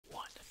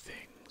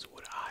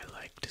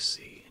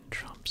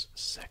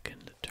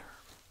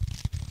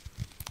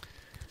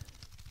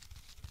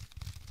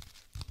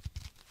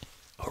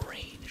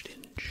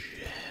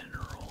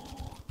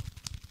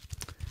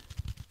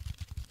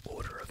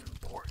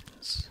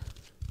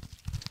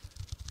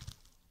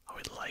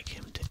like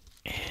him to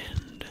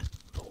end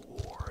the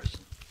wars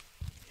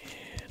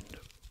in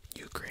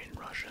Ukraine,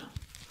 Russia,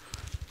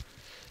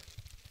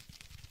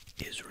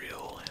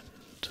 Israel,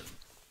 and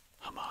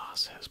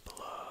Hamas,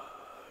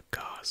 Hezbollah,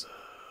 Gaza,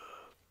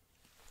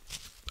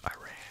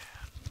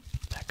 Iran,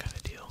 that kind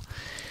of deal.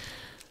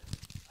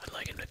 I'd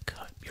like him to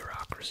cut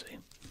bureaucracy.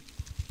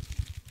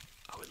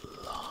 I would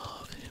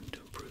love him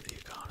to improve the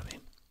economy.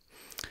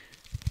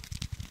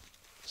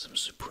 Some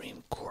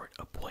Supreme Court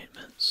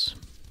appointments,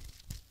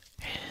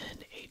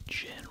 and a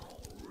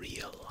general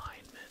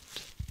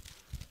realignment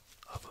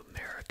of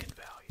American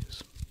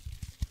values.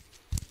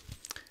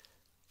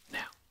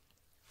 Now,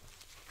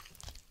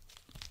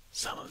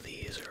 some of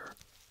these are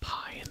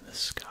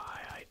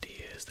pie-in-the-sky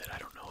ideas that I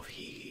don't know if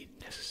he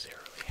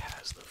necessarily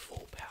has the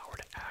full power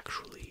to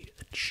actually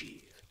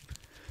achieve.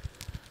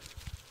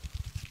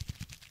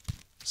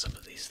 Some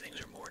of these things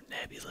are more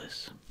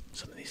nebulous.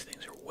 Some of these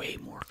things are way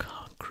more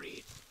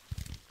concrete.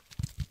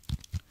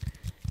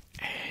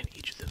 And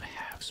each of them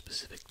have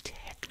specific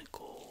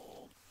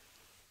technical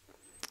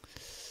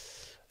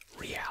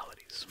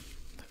realities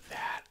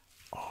that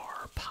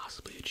are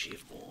possibly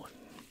achievable,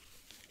 and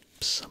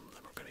some of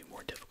them are going to be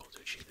more difficult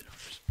to achieve than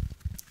others.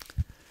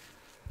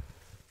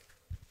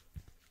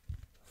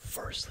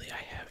 Firstly,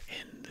 I have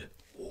end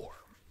war.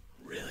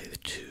 Really, the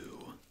two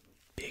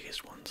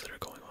biggest ones that are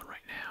going on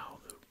right now,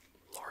 the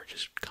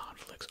largest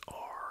conflicts,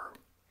 are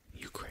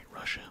Ukraine,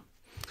 Russia,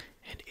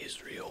 and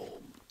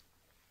Israel,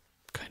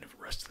 kind of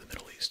rest of the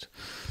Middle East.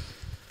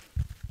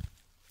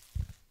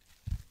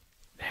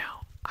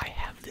 Now, I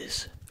have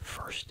this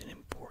first in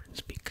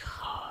importance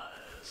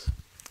because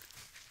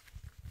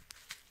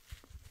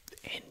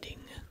ending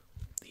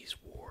these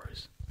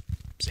wars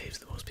saves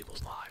the most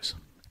people's lives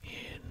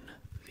in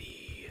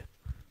the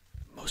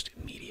most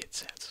immediate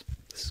sense.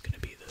 This is going to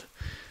be the,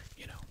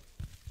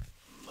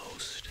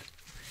 most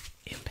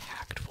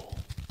impactful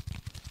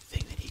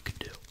thing that he could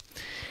do.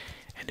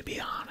 And to be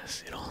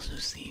honest, it also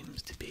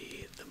seems to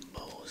be the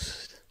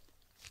most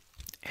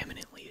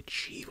eminently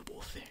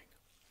achievable thing,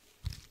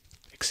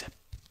 except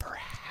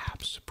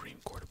perhaps Supreme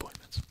Court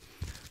appointments.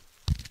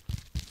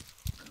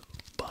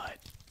 But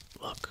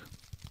look,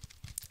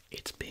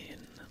 it's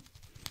been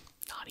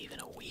not even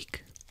a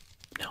week,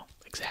 no,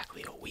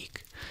 exactly a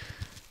week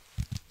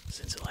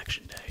since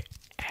Election Day,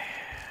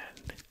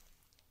 and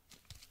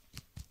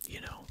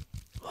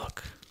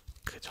look,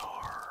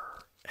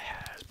 Qatar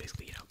has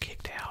basically,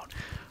 kicked out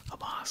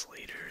Hamas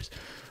leaders.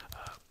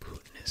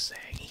 Putin is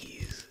saying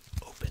he's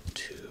open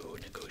to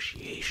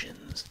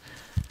negotiations.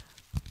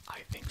 I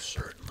think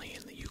certainly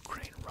in the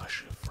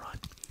Ukraine-Russia front,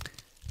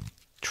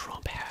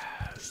 Trump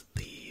has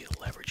the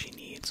leverage he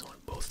needs on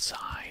both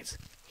sides.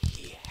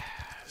 He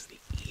has the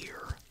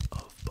ear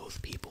of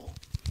both people.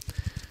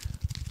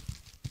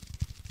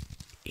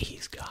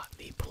 He's got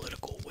the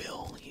political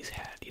will. He's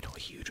had, a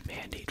huge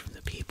mandate from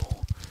the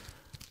people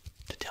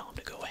to tell him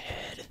to go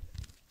ahead,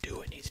 do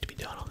what needs to be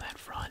done on that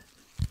front.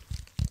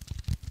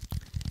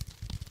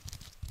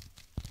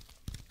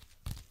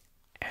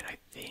 And I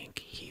think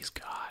he's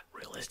got,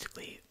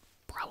 realistically,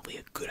 probably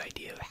a good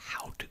idea of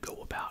how to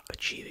go about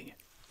achieving it.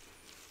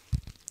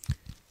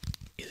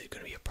 Is it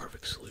going to be a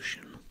perfect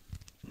solution?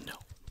 No,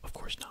 of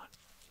course not.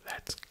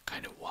 That's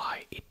kind of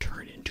why it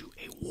turned into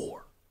a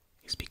war,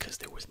 is because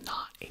there was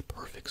not a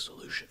perfect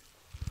solution.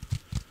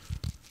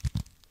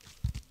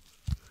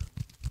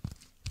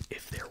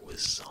 If there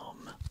was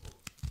some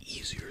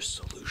easier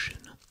solution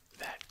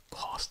that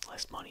cost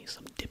less money,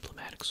 some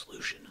diplomatic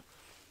solution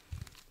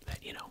that,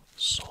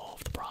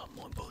 solved the problem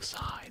on both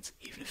sides,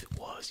 even if it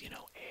was,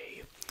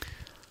 a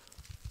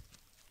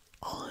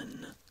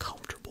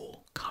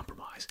uncomfortable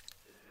compromise,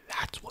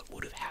 that's what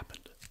would have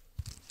happened.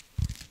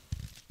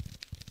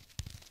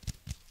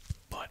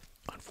 But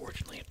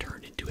unfortunately, it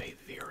turned into a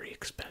very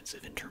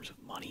expensive, in terms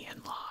of money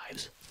and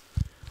lives,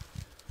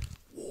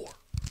 war.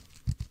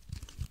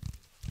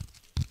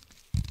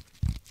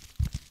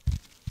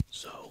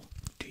 So,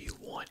 do you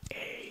want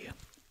a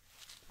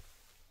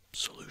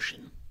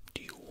solution?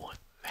 Do you want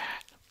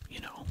that,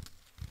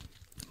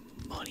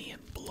 money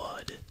and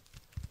blood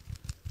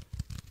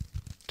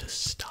to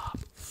stop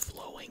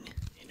flowing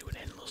into an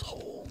endless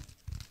hole?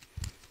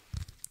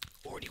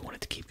 Or do you want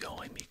it to keep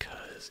going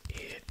because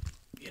it,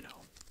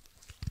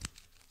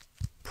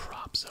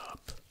 props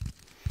up,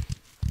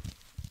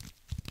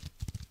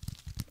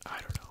 I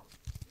don't know,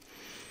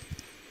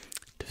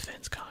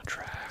 defense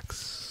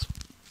contracts,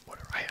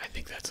 whatever. I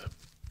think that's a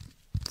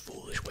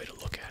foolish way to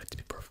look at it, to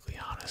be perfectly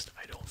honest.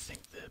 I don't think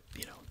the,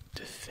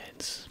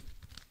 defense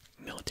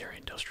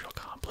military-industrial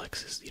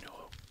complex is,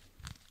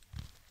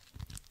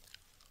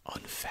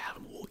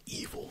 unfathomable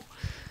evil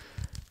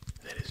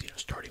that is,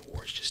 starting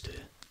wars just to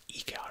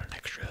eke out an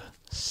extra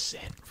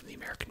cent from the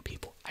American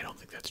people. I don't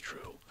think that's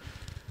true.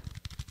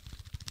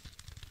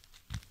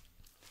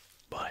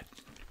 But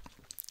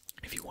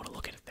if you want to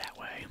look at it that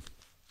way,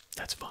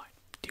 that's fine.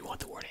 Do you want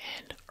the war to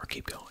end or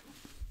keep going?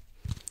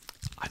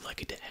 I'd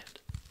like it to end.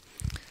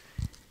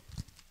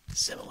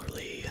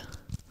 Similarly,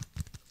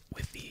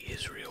 with the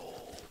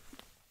Israel,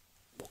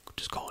 we'll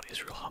just call it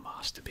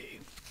Israel-Hamas to be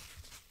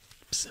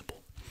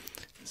simple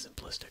and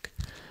simplistic.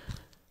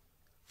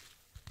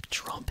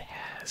 Trump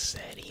has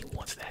said he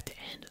wants that to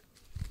end.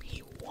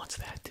 He wants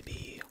that to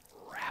be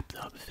wrapped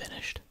up,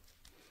 finished.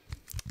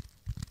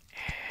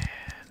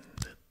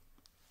 And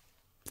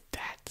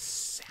that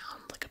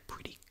sounds like a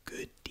pretty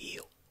good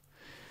deal.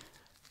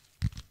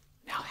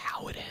 Now,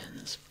 how it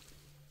ends,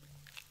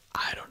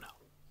 I don't know.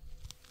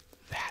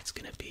 That's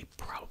going to be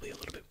probably a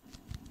little bit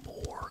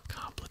more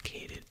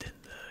complicated than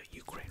the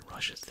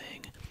Ukraine-Russia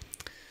thing.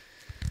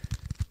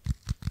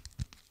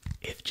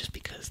 If just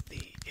because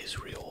the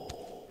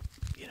Israel,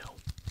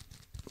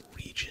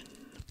 region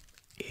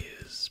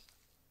is,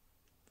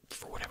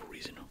 for whatever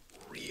reason,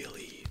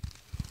 really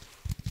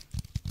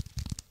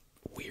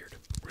weird,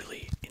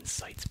 really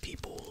incites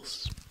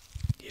people's,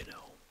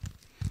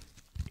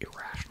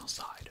 irrational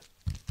side.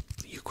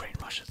 The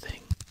Ukraine-Russia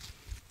thing,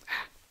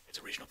 it's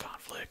a regional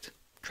conflict,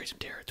 trade some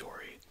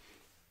territory,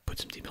 put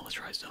some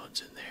demilitarized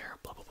zones in there,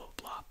 blah, blah, blah,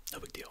 blah, no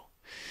big deal.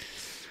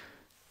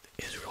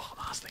 The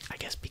Israel-Hamas thing, I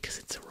guess because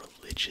it's a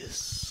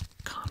religious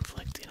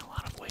conflict in a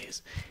lot of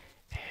ways,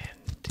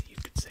 and you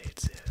could say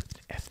it's an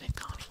ethnic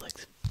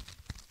conflict,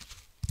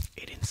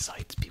 it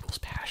incites people's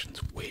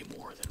passions way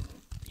more than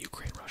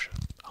Ukraine-Russia,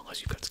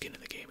 unless you've got skin in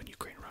the game in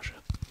Ukraine-Russia.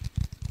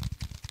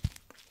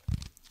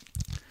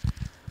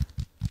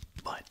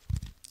 But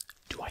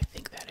do I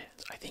think that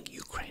ends? I think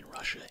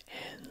Ukraine-Russia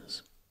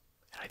ends,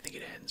 and I think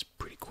it ends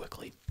pretty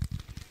quickly.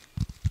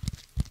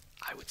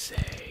 I would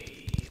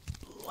say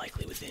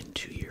likely within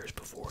 2 years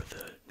before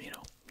the,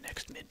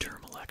 next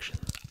midterm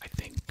elections. I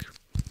think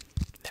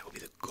that would be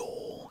the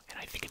goal, and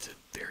I think it's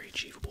a very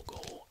achievable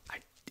goal.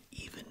 I'd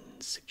even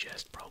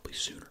suggest probably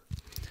sooner.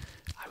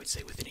 I would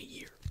say within a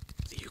year.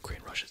 The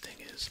Ukraine-Russia thing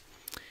is,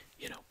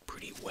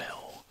 pretty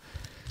well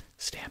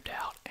stamped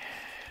out,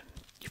 and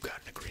you've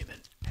got an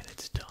agreement, and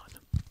it's done.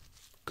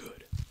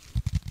 Good.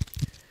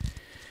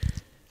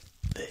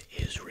 The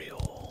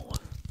Israel,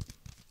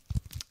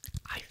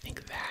 I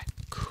think that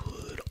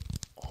could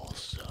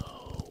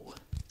also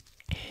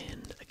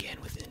end, again,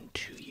 within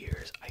 2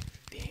 years. I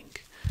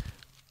think,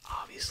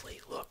 obviously,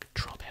 look,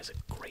 Trump has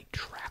a great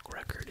track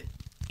record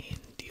in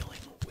dealing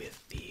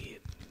with the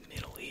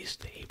Middle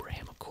East. The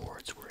Abraham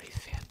Accords were a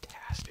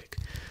fantastic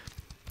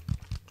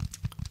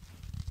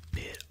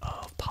bit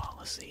of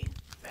policy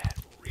that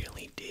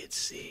really did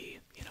see,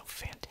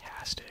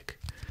 fantastic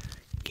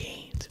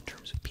gains in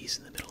terms of peace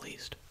in the Middle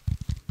East.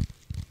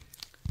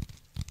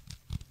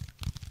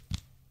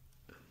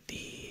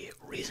 The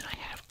reason I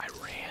have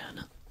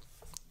Iran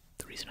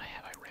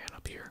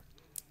up here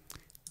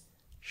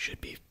should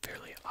be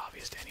fairly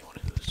obvious to anyone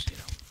who's,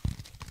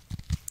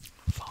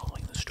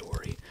 following the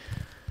story.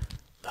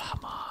 The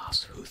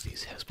Hamas,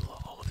 Houthis,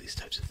 Hezbollah, all of these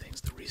types of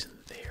things, the reason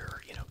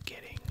they're,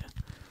 getting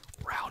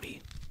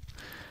rowdy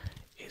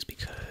is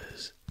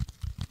because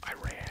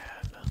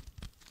Iran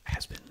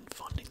has been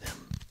funding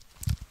them,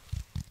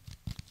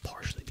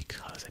 partially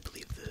because I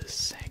believe the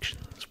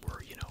sanctions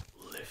were,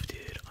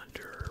 lifted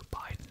under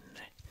Biden,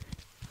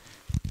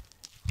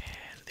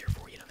 and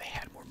therefore, they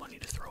had more money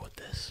to throw at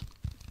this.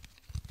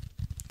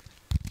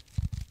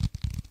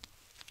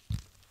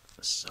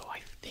 So I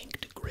think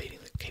degrading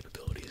the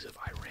capabilities of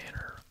Iran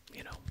are,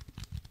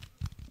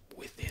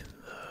 within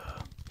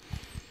the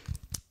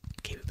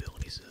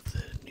capabilities of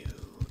the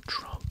new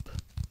Trump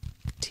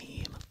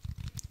team.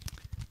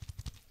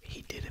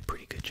 He did a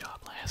pretty good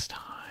job last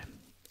time,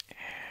 and,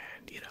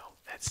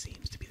 that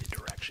seems to be the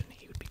direction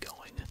he would be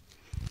going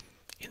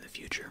in the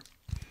future,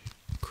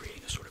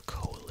 creating a sort of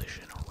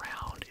coalition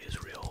around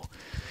Israel,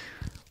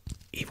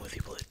 even with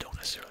people that don't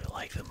necessarily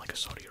like them, like a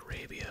Saudi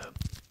Arabia,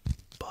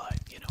 but,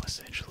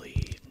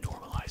 essentially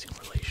normalizing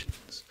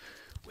relations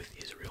with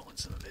Israel and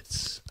some of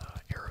its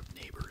Arab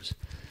neighbors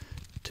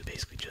to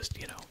basically just,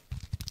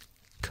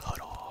 cut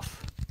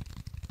off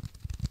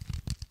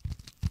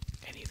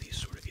any of these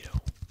sort of,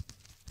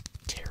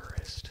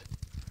 terrorist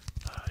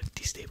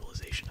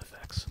destabilization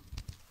effects.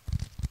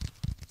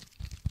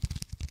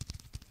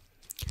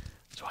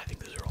 So I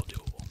think those are all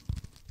doable.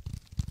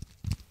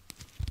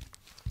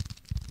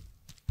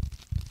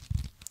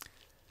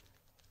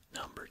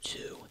 Number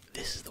 2,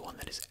 this is the one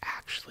that is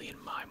actually,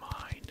 in my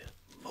mind,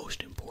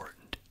 most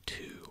important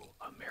to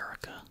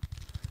America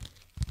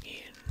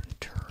in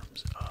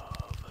terms of,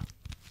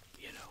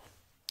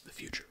 the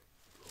future.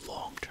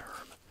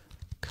 Long-term,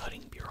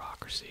 cutting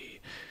bureaucracy,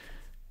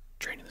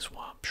 draining the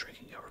swamp,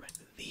 shrinking government.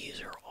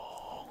 These are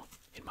all,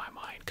 in my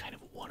mind, kind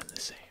of one and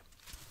the same.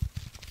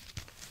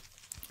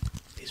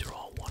 These are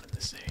all one and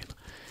the same.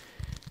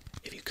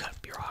 If you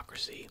cut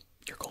bureaucracy,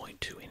 you're going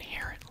to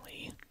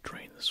inherently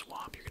drain the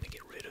swamp. You're going to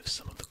get rid of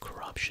some of the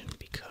corruption,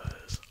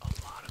 because a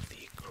lot of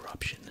the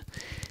corruption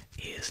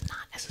is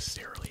not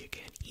necessarily,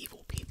 again,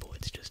 evil people.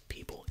 It's just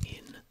people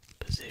in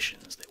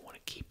positions that want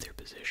to keep their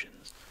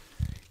positions,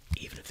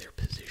 even if their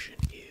position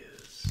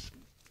is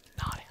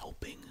not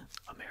helping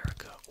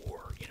America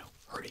or,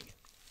 hurting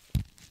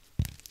it.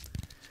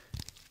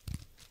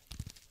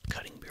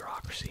 Cutting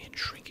bureaucracy and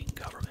shrinking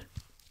government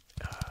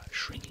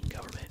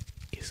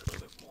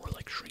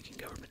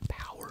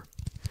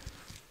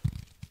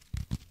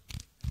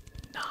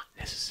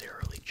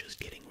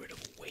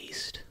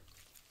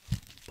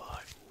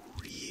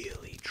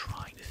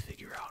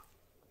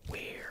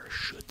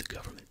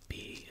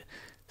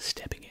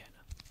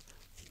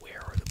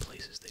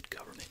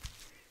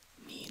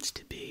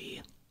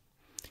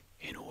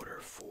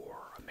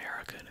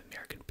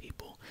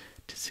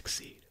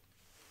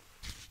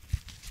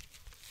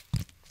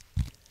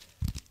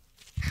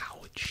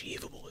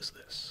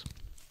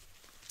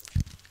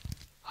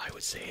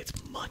say it's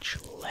much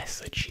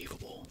less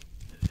achievable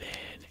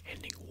than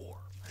ending war.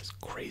 As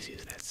crazy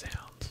as that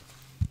sounds,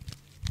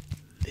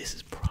 this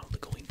is probably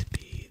going to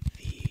be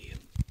the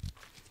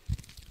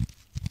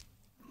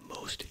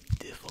most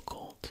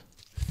difficult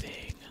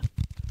thing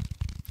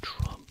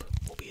Trump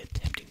will be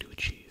attempting to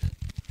achieve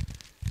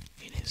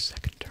in his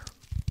second term.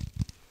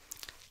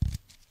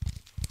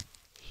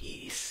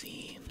 He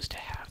seems to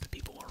have the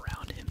people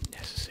around him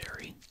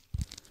necessary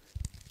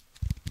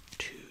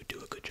to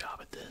do a good job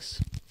at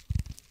this,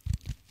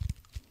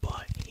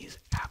 but he's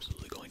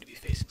absolutely going to be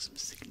facing some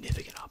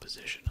significant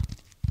opposition,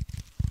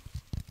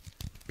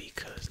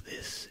 because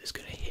this is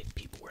going to hit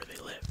people where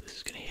they live. This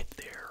is going to hit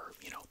their,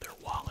 their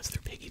wallets,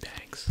 their piggy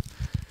banks,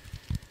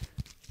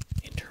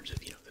 in terms of,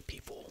 the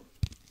people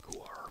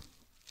who are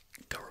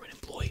government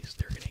employees.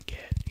 They're going to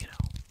get,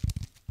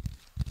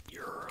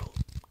 you're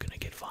going to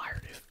get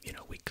fired if,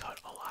 we cut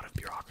a lot of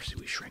bureaucracy,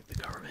 we shrink the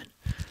government,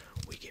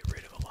 we get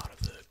rid of a lot of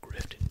the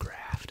grift and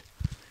graft.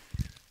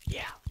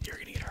 Yeah, you're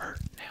going to get hurt.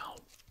 Now,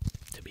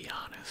 to be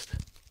honest,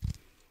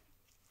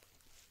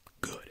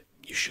 good.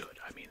 You should.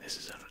 I mean, this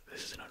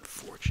is an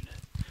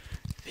unfortunate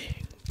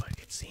thing, but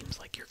it seems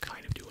like you're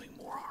kind of doing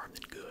more harm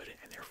than good,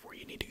 and therefore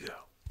you need to go.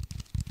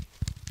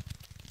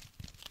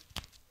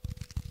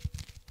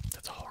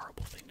 That's a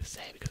horrible thing to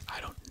say because I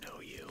don't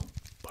know you,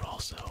 but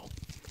also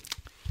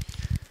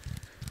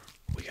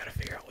we got to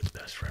figure out what's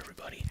best for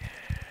everybody,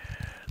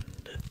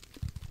 and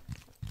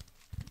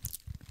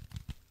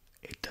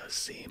it does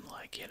seem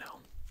like,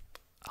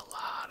 a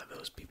lot of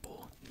those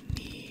people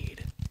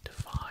need to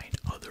find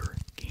other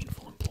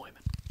gainful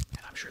employment,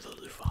 and I'm sure they'll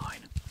do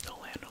fine. They'll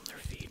land on their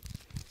feet.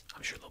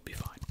 I'm sure they'll be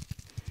fine.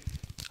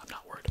 I'm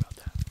not worried about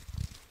that.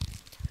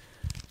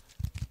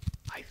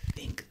 I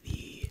think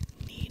the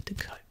need to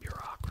cut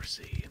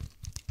bureaucracy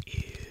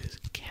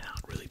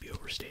cannot really be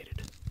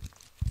overstated.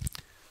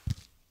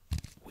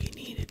 We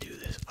need to do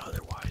this,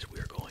 otherwise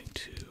we're going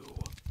to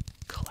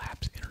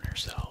collapse in on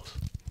ourselves.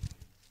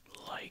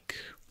 Like,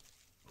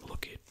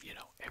 look at,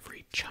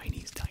 every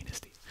Chinese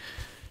dynasty.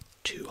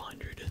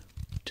 200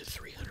 to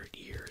 300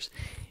 years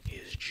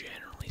is,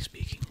 generally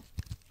speaking,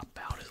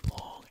 about as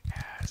long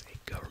as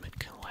a government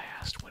can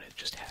last when it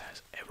just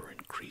has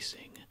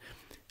ever-increasing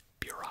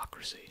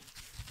bureaucracy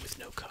with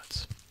no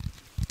cuts.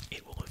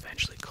 It will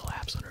eventually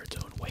collapse under its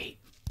own weight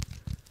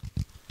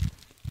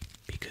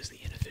because the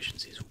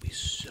inefficiencies will be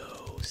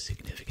so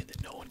significant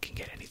that no one can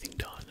get anything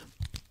done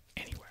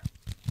anywhere.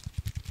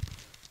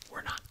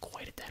 We're not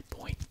quite at that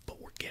point, but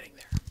we're getting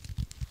there.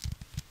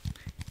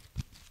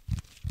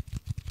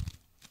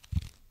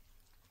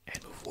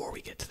 And before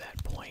we get to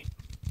that point,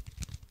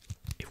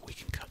 if we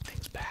can cut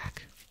things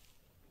back,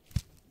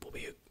 we'll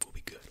be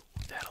good.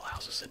 That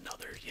allows us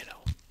another,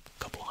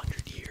 couple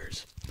hundred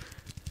years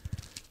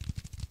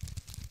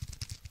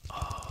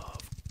of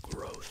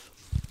growth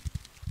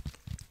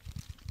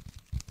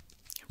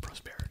and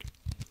prosperity.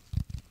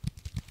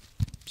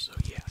 So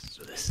yes,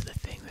 this is the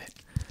thing that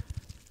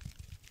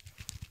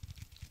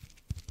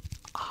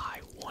I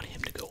want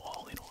him to go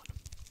all in on.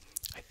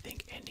 I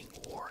think ending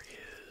war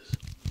is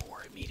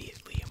more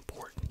immediately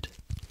important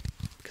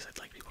because I'd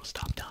like people to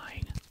stop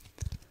dying.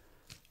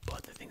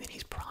 But the thing that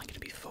he's probably going to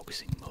be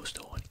focusing most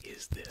on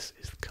is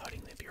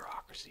cutting the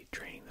bureaucracy,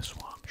 draining the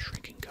swamp,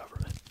 shrinking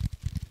government.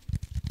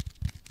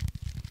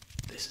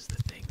 This is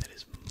the thing that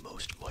is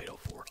most vital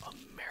for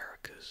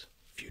America's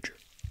future.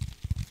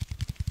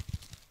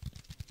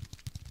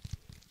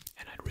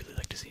 And I'd really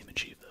like to see him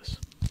achieve this.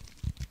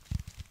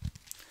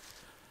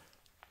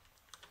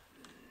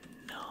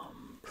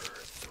 Number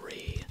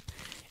 3,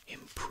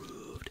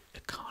 improved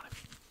economy.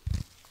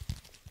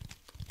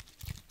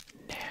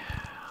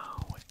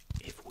 Now,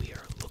 if we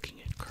are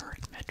looking at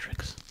current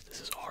metrics, this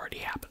has already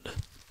happened.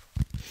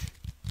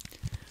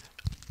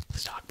 The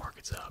stock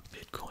market's up,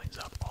 Bitcoin's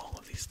up, all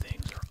of these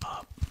things are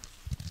up.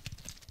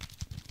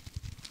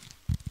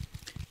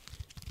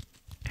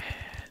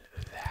 And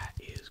that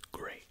is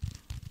great.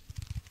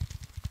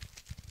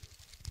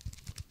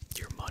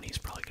 Your money's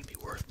probably going to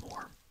be worth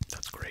more.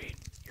 That's great.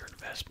 Your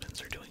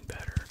investments are doing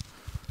better.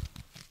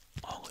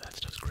 All of that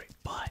stuff's great.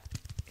 But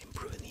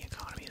improving the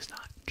economy is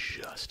not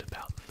just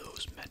about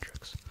those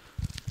metrics.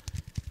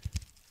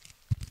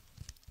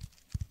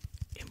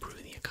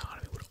 Improving the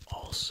economy would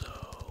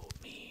also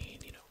mean,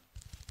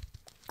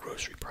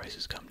 grocery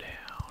prices come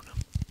down,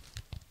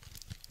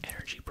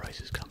 energy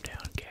prices come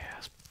down,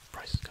 gas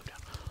prices come down,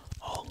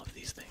 all of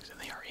these things, and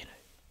they are in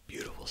a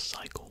beautiful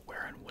cycle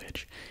wherein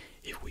which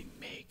if we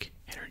make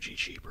energy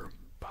cheaper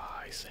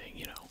by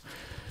saying,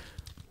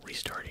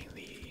 restarting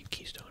the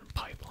Keystone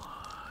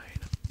Pipeline,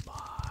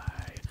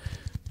 by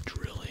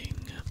drilling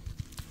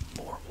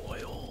more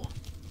oil,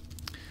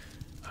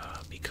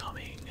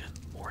 becoming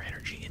more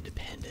energy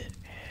independent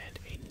and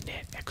a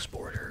net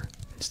exporter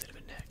instead of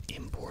a net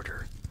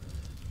importer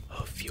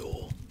of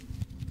fuel.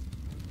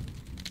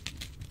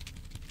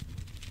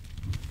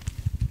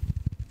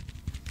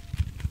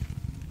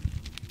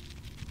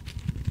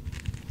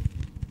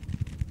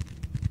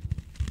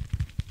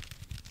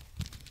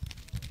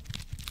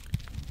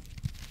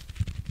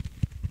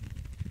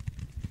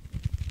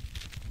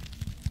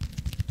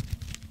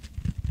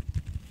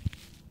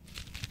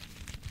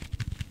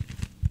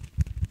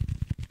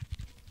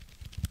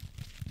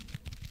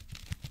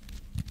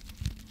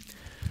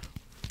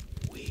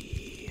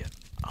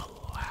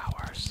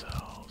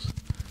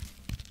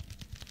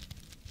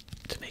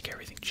 to make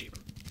everything cheaper.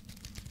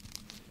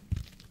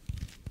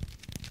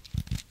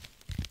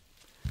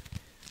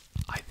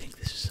 I think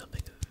this is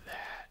something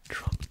that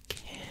Trump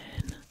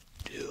can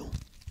do.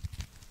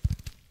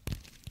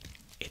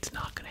 It's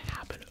not going to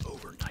happen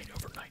overnight,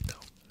 though.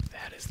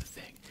 That is the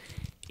thing.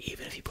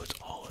 Even if he puts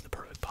all of the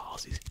perfect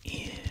policies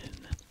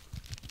in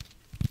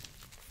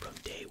from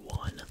day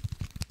one,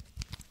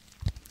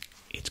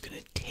 it's going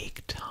to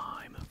take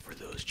time for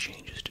those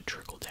changes to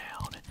trickle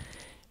down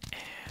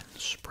and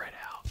spread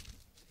out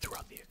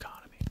throughout the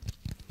economy,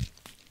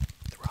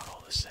 throughout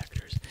all the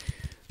sectors.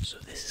 So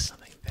this is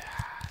something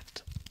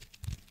that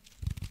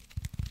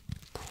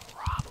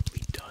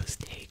probably does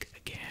take,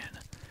 again,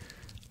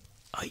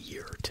 a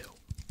year or two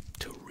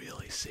to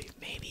really see.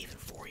 Maybe even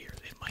 4 years.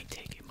 It might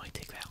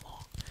take that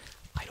long.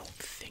 I don't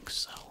think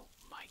so.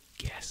 My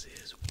guess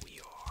is we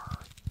are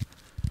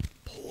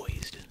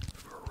poised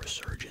for a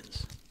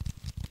resurgence.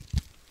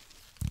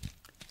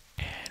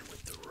 And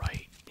with the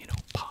right,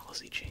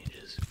 policy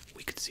changes,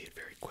 we could see it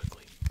very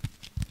quickly.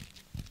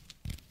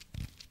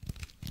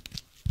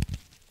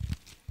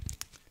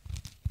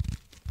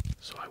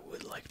 So I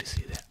would like to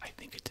see that. I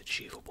think it's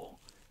achievable.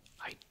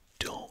 I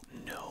don't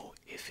know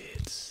if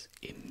it's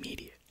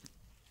immediate,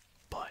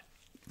 but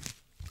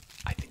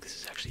I think this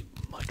is actually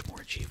much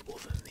more achievable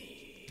than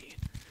the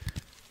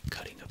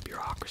cutting of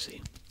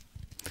bureaucracy.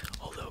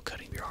 Although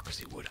cutting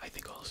bureaucracy would, I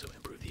think, also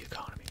improve the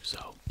economy.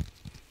 So,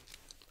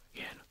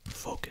 again,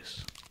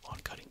 focus on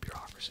cutting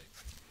bureaucracy.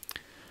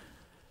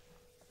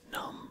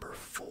 Number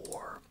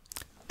 4.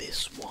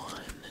 This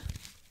one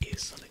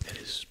is something that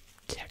is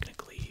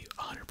technically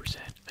 100%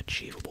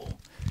 achievable.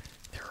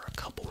 There are a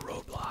couple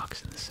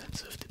roadblocks in the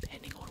sense of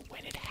depending on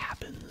when it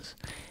happens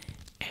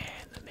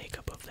and the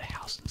makeup of the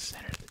House and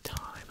Senate at the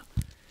time.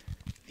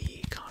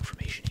 The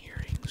confirmation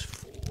hearings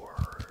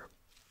for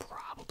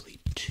probably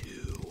 2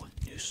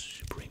 new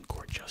Supreme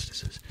Court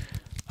justices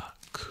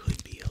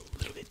could be a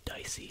little bit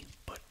dicey,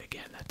 but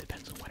again, that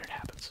depends on when it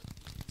happens.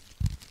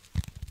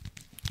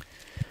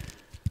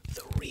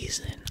 The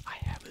reason I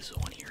have this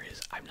on here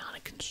is I'm not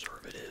a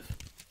conservative,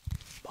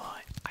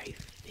 but I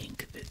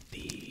think that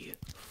the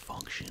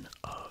function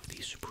of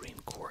the Supreme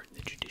Court and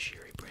the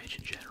judiciary branch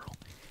in general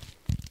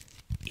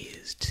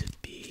is to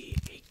be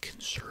a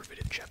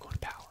conservative check on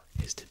power,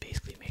 is to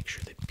basically make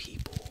sure that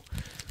people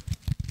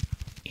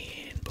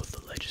in both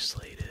the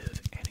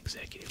legislative and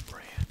executive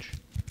branch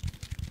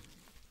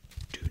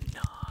do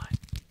not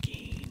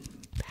gain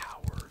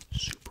power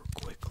super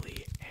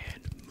quickly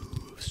and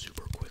move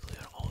super quickly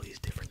on all these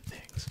different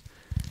things.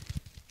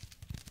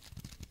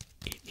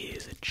 It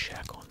is a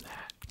check on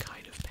that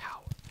kind of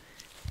power.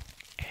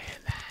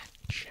 And that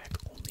check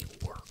only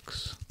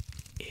works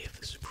if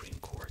the Supreme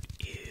Court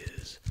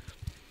is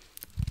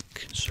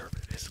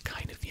conservative. It's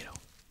kind of,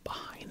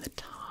 behind the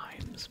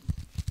times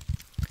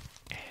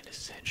and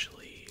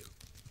essentially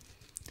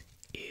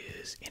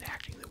is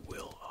enacting the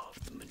will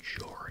of the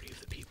majority of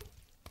the people.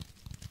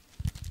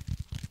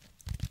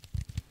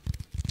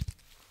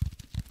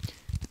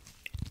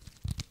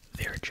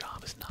 Their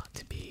job is not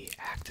to be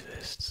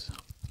activists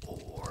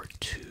or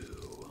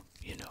to,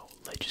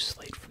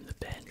 legislate from the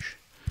bench.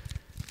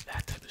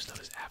 That type of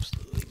stuff is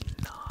absolutely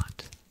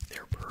not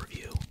their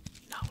purview,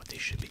 not what they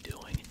should be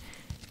doing,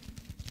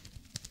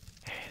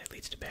 and it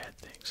leads to bad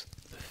things.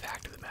 The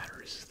fact of the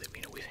matter is that,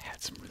 we've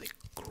had some really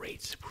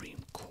great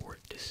Supreme Court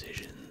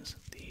decisions.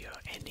 The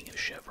ending of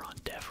Chevron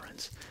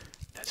deference,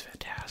 that's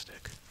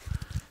fantastic.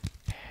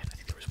 And I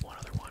think there was one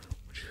other one,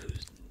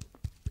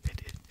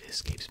 it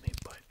escapes me,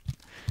 but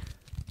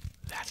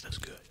that stuff's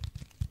good.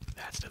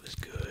 That stuff is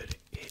good.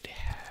 It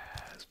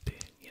has been,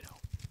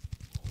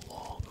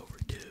 long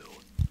overdue.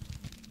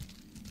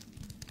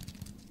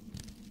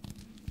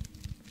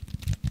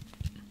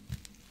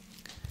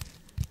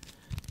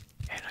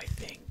 And I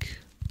think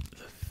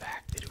the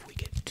fact that if we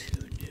get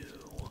 2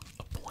 new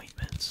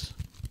appointments,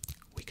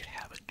 we could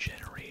have a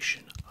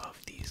generation of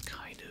these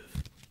kind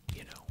of,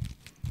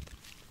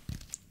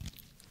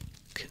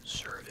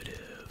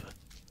 conservative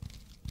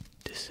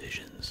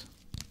decisions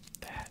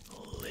that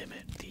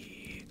limit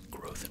the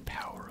growth and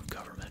power of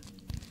government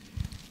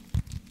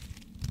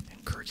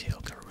and curtail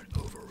government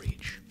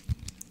overreach.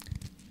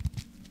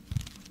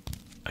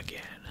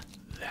 Again,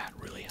 that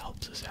really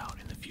helps us out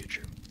in the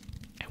future.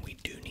 And we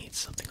do need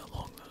something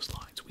along those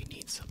lines. We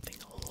need something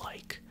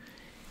like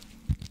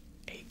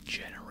a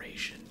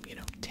generation,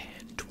 10,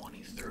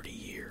 20, 30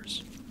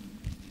 years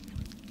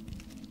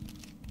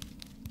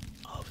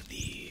of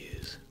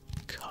these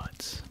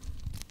cuts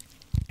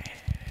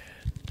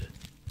and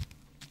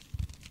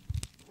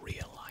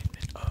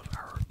realignment of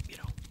our,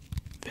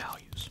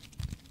 values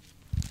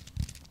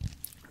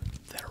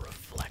that are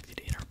reflected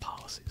in our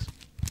policies.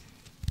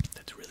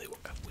 That's really what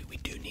we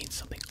do need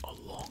something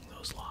along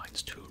those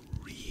lines to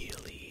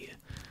really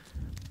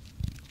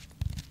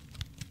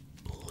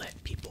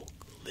let people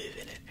live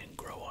in it and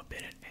grow up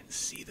in it and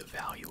see the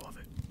value of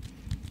it.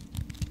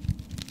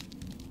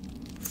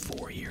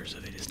 4 years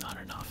of it is not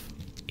enough.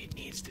 It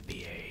needs to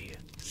be a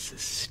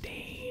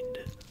sustained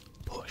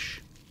push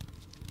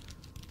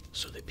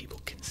so that people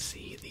can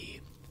see the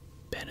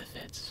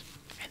benefit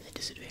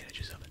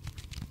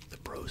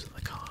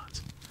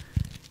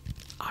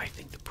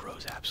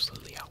pros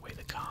absolutely outweigh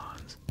the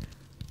cons,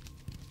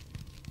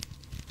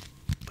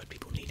 but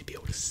people need to be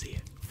able to see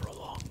it for a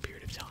long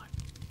period of time.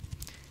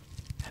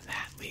 And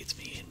that leads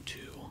me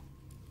into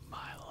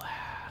my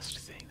last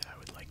thing that I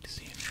would like to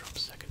see in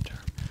Trump's second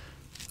term: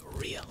 the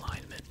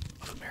realignment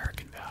of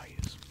American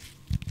values.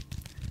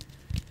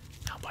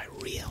 Now, by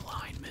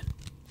realignment,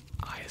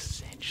 I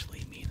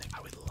essentially mean that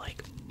I would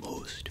like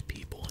most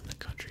people in the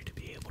country to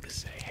be able to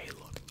say, hey,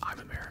 look, I'm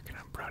American,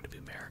 I'm proud to be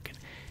American,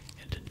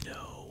 and to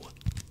know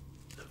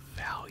the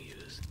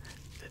values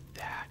that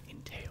that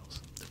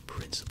entails, the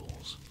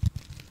principles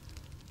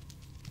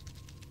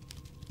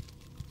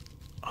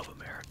of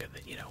America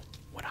that,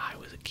 when I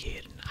was a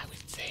kid, and I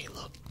would say,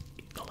 look,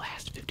 the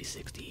last 50,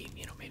 60,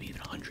 maybe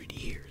even 100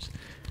 years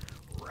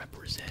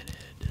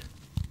represented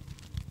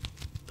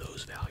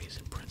those values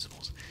and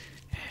principles.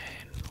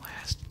 And the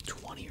last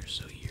 20 or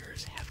so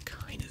years have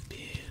kind of been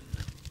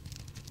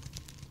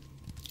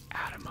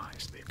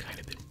atomized. They've kind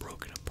of been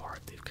broken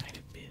apart. They've kind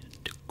of been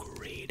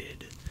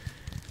degraded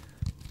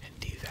and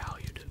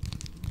devalued.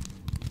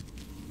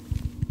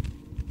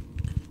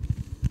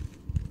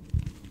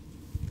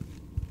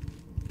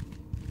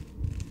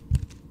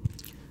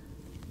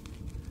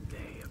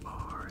 They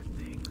are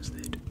things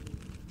that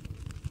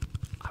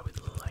I would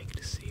like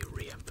to see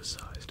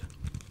re-emphasized.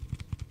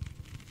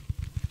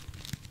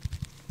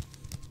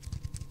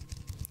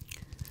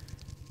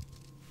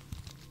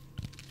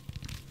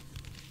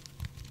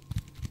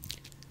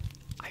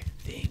 I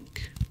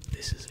think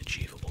this is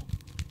achievable,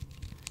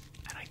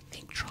 and I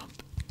think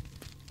Trump,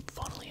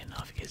 funnily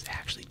enough, is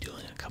actually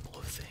doing a couple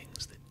of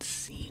things that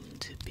seem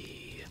to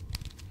be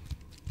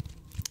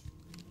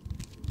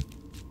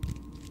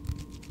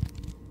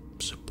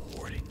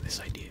supporting this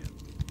idea.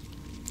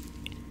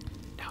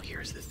 Now,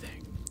 here's the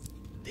thing.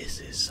 This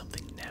is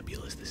something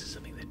nebulous. This is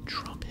something that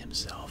Trump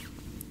himself,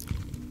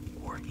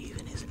 or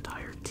even his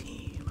entire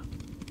team,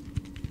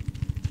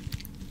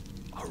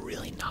 are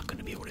really not going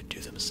to be able to do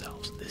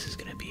themselves. This is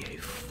going to be a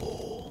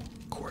full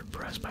court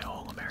press by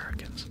all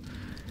Americans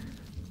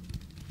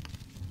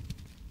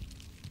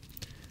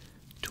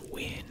to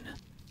win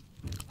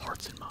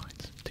hearts and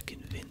minds, to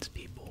convince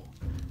people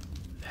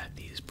that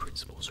these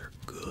principles are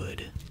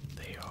good,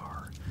 they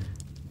are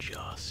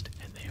just,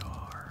 and they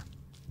are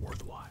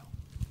worthwhile.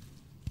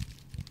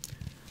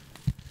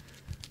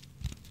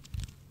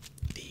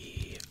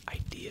 The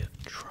idea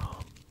of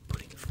Trump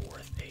putting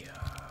forth a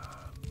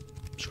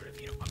sort of,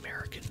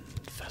 American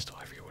festival,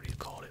 I forget what he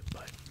called it,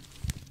 but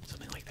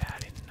something like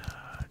that in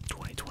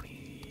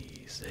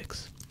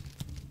 2026,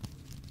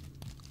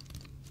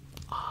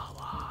 a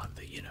la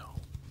the,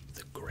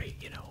 the great,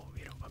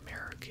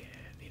 American,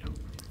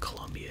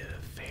 Columbia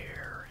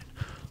Fair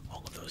and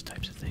all of those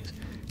types of things,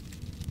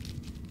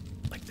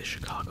 like the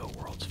Chicago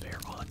World's Fair,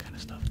 all that kind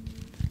of stuff.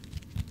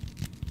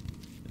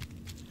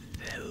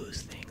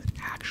 Those things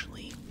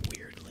actually,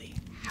 weirdly,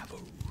 have a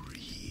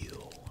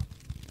real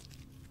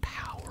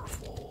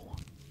powerful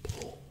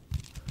pull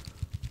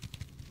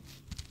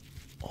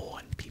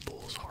on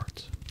people's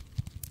hearts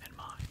and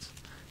minds.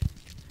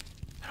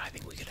 And I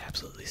think we could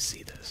absolutely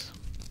see this.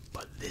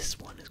 But this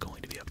one is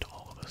going to be up to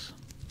all of us.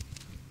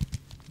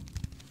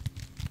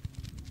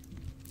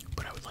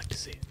 But I would like to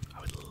see it.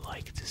 I would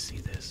like to see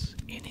this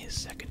in his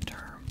second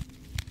term.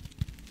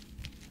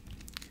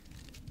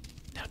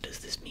 Now, does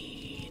this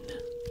mean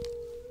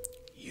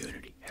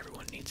unity?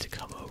 Everyone needs to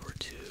come over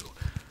to,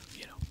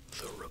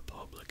 the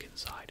Republican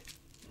side?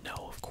 No,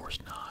 of course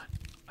not.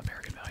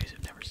 American values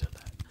have never said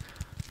that.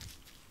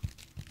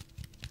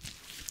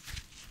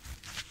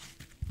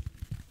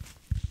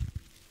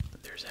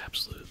 There's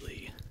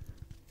absolutely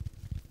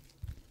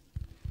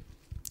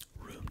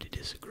room to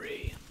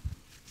disagree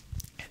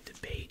and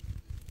debate,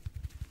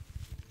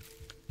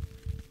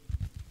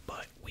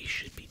 but we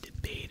should be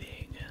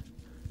debating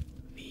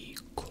the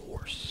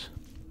course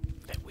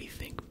that we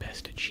think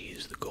best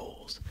achieves the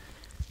goals,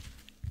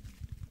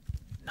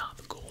 not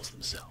the goals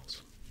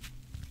themselves.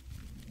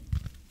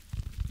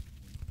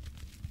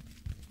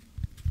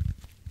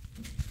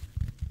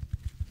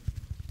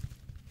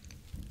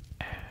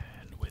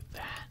 And with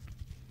that,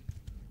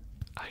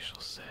 I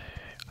shall say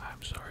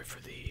I'm sorry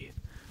for the